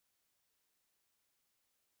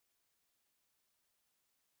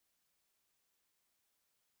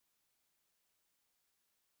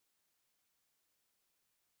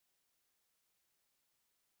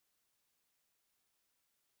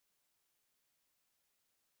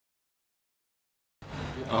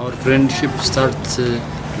Our friendship starts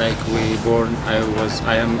like we born.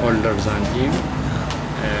 I am older than him,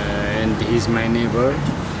 and he's my neighbor.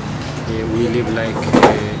 We live like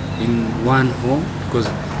in one home because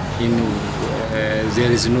there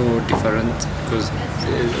is no difference because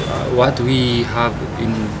what we have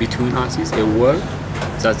in between us is a wall.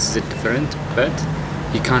 That's the different. But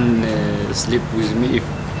he can sleep with me if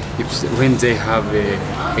when they have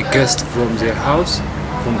a guest from their house.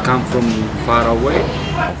 Come from far away.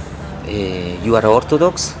 You are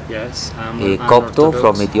Orthodox? Yes, I'm Copto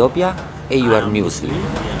from Ethiopia, and you are Muslim.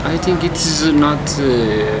 I think it is not a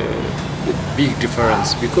big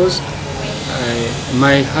difference because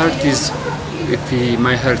my heart is,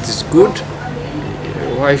 my heart is good.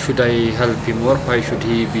 Why should I help him, or why should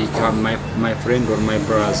he become my friend or my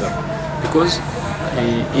brother? Because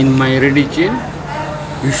in my religion,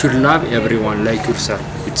 you should love everyone like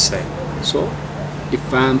yourself. It's say so.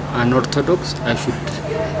 If I'm an Orthodox, I should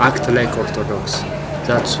act like Orthodox.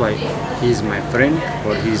 That's why he is my friend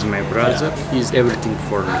or he is my brother. He is everything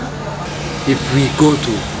for me. If we go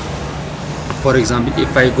to, for example,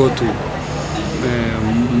 if I go to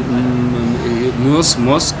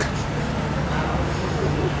mosque,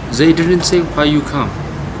 they didn't say why you come,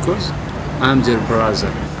 because I'm their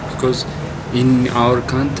brother. Because in our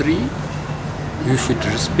country, you should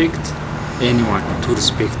respect anyone to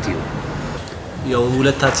respect you. ያው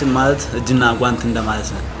ሁለታችን ማለት እጅና ጓንት እንደማለት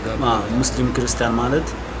ነው ሙስሊም ክርስቲያን ማለት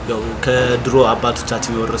ያው ከድሮ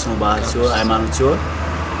አባቶቻችን የወረስነው ባህል ሲሆን ሃይማኖት ሲሆን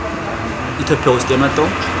ኢትዮጵያ ውስጥ የመጣው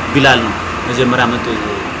ቢላል ነው መጀመሪያ መጥቶ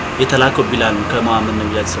የተላከው ቢላል ነው ከመሐመድ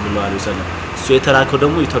ነብያችን ሰለላሁ ዐለይሂ ወሰለም እሱ የተላከው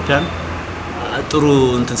ደግሞ ኢትዮጵያን ጥሩ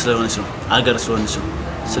እንትን ስለሆነች ነው አገር ስለሆነች ነው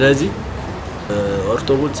ስለዚህ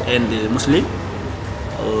ኦርቶዶክስ ኤንድ ሙስሊም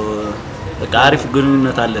አሪፍ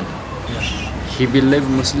ግንኙነት አለን He believes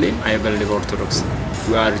Muslim, I believe Orthodox.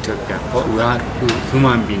 We are Ethiopian. We are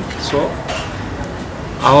human beings. So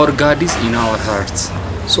our God is in our hearts.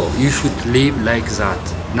 So you should live like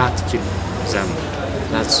that, not kill them.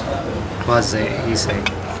 That's what he said.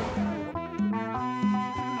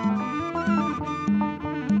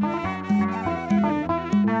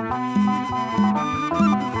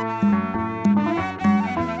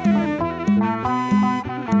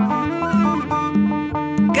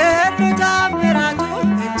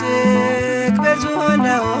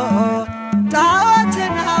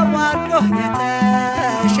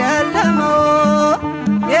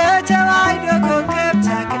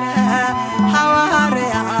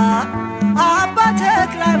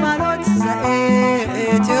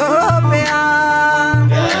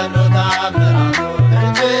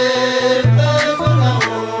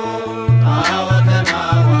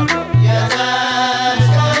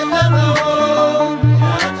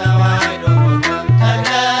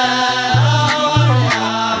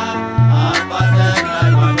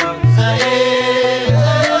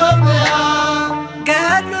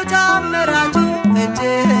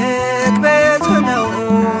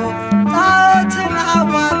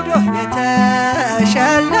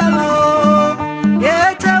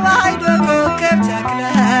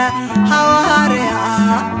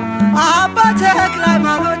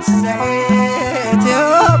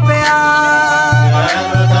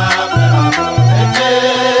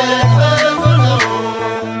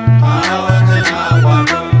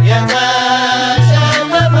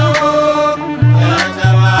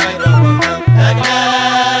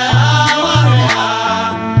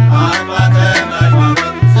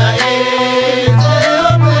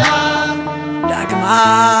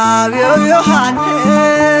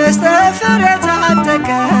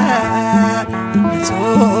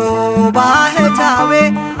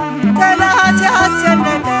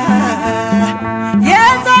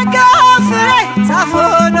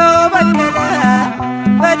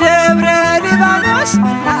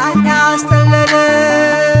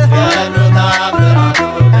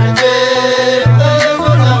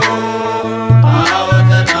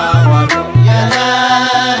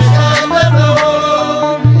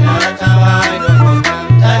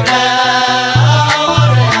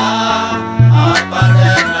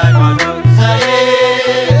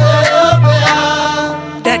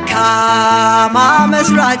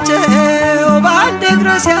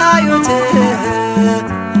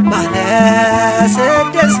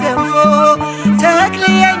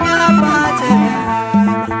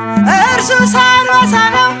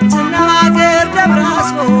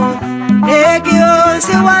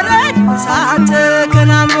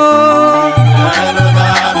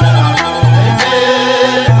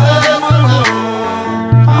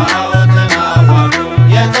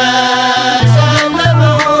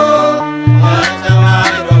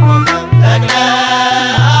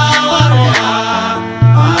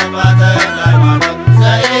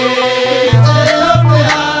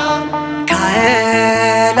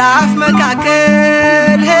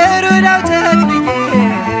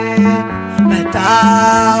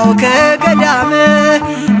 ወጣው ከገዳም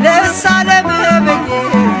ለሳለም በዬ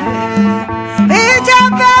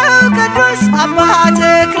ኢትዮጵያው ቅዱስ አባ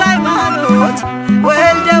ተክለ ሃይማኖት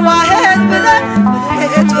ወልደ ዋህድ ብለህ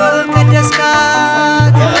ምድሪቱን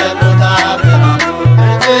ቀደስካት።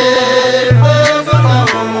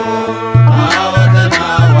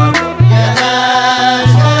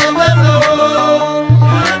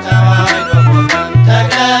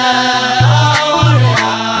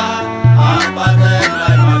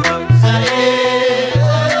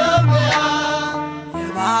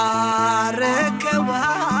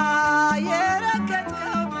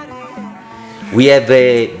 We have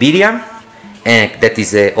Biriam, that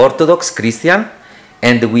is Orthodox Christian,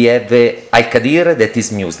 and we have Al-Qadir, that is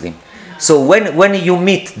Muslim. So when you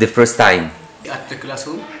meet the first time? At the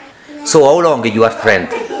classroom. So how long you are friend?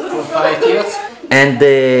 For 5 years. And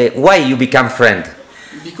why you become friend?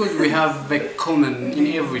 Because we have a common in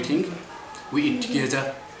everything. We eat together,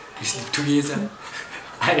 we sleep together.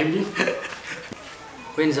 I mean.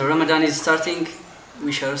 When the Ramadan is starting,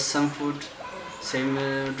 we share some food, same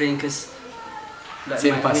drinks.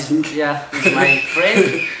 Same fasting. Yeah, with my friend.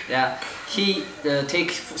 Yeah, he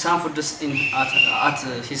take some food at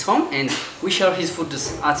his home, and we share his food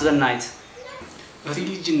at the night.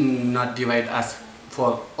 Religion not divide us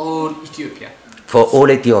for all Ethiopia. For all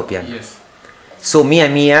Ethiopian. Yes. So me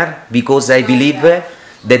I'm here because I believe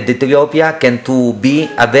that Ethiopia can to be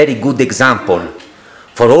a very good example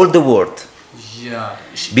for all the world. Yeah.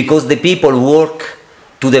 Because the people work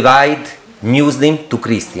to divide Muslim to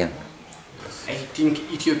Christian. I think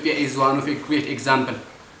Ethiopia is one of a great example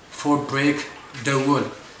for break the wall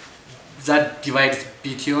that divides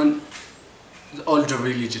between all the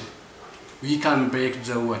religion. We can break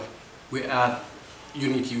the wall. We are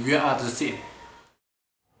unity. We are the same.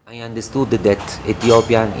 I understood that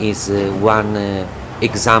Ethiopian is one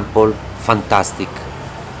example fantastic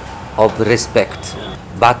of respect.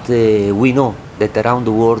 But we know that around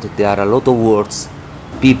the world there are a lot of wars.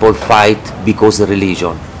 People fight because of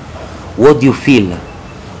religion. What do you feel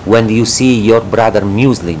when you see your brother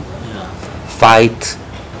Muslim fight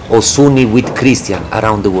or Sunni with Christian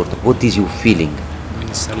around the world? What is your feeling?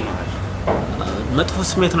 መጥፎ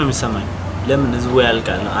ስሜት ነው የሚሰማኝ። ለምን ህዝቡ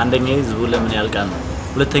ያልቃል? አንደኛ ህዝቡ ለምን ያልቃል?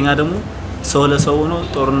 ሁለተኛ ደግሞ ሰው ለሰው ነው።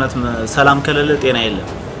 ጦርነት ሰላም ከሌለ ጤና የለም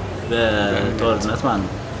በጦርነት ማለት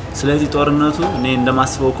ነው። ስለዚህ ጦርነቱ እኔ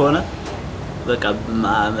እንደማስበው ከሆነ በቃ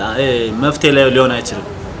መፍትሄ ላይ ሊሆን አይችልም።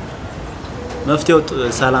 መፍትሄው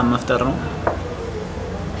ሰላም መፍጠር ነው።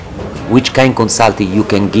 Which kind consulting you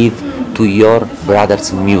can give to your brothers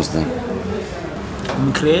Muslim?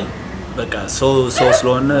 ምክሬ በቃ ሰው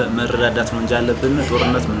ስለሆነ መረዳዳት ነው እንጂ ያለብን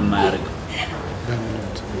ጦርነት ምንም አያደርግም።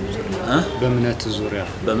 በእምነት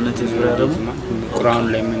ዙሪያ ደግሞ ቁርአን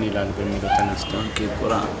ላይ ምን ይላል በሚለው ተነስተን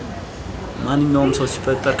ቁርአን ማንኛውም ሰው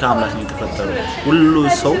ሲፈጠር ከአምላክ ነው የተፈጠረው። ሁሉ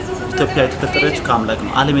ሰው ኢትዮጵያ የተፈጠረችው ከአምላክ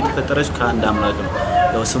ነው። ዓለም የተፈጠረችው ከአንድ አምላክ ነው።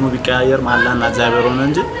 ያው ስሙ ቢቀያየር አላህና እግዚአብሔር ሆነ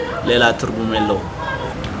እንጂ ሌላ ትርጉም የለውም።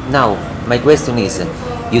 Now my question is,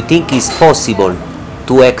 you think it's possible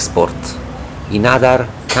to export in other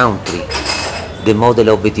country the model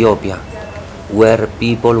of Ethiopia, where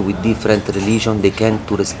people with different religion they can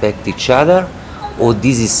to respect each other, or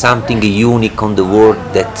this is something unique on the world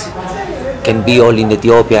that can be all in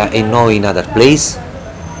Ethiopia and no in other place?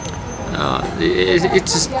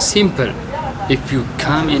 It's simple. If you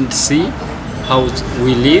come and see how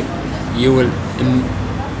we live, you will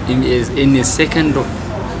in a second of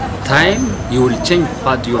time you will change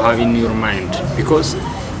what you have in your mind, because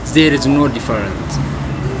there is no difference.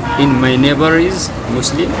 In my neighbor is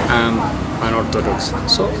Muslim, I'm an Orthodox.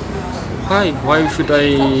 So why should I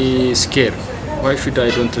scare? Why should I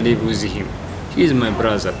don't live with him? He is my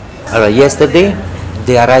brother. Yesterday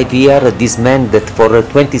they arrived here, this man that for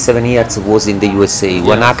 27 years was in the USA,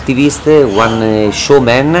 one activist, one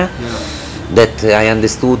showman, that I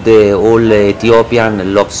understood all Ethiopian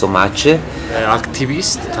love so much.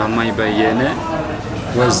 Activist Tamay Bayene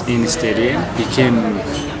was in stadium, became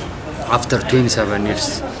after 27 years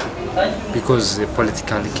because the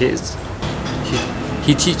political case.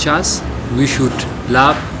 He teach us we should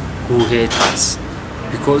love who hate us,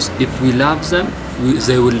 because if we love them,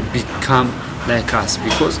 they will become like us,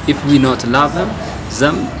 because if we not love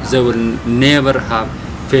them, they will never have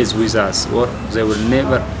faith with us, or they will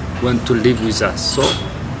never want to live with us. So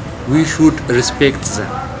we should respect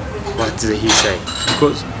them, what he say,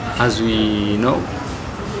 because as we know,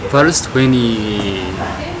 first when he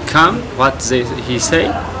come, what he say,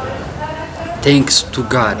 thanks to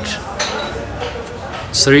God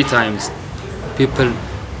 3 times. People,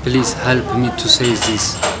 please help me to say this,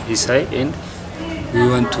 he say, and we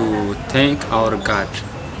want to thank our God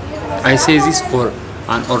I say this for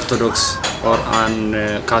an Orthodox or an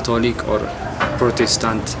Catholic or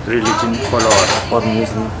Protestant religion follower. Or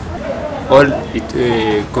Muslim. All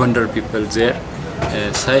Gondar people there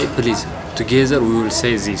say, please, together we will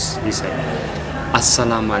say this. He said,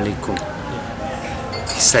 Assalamu alaikum.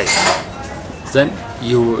 He said. Then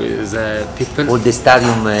the people, All the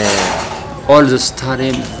stadium. all the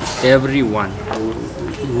stadium, everyone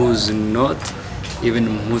who's not even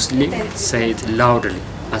Muslim, say it loudly.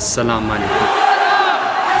 Assalamu alaikum.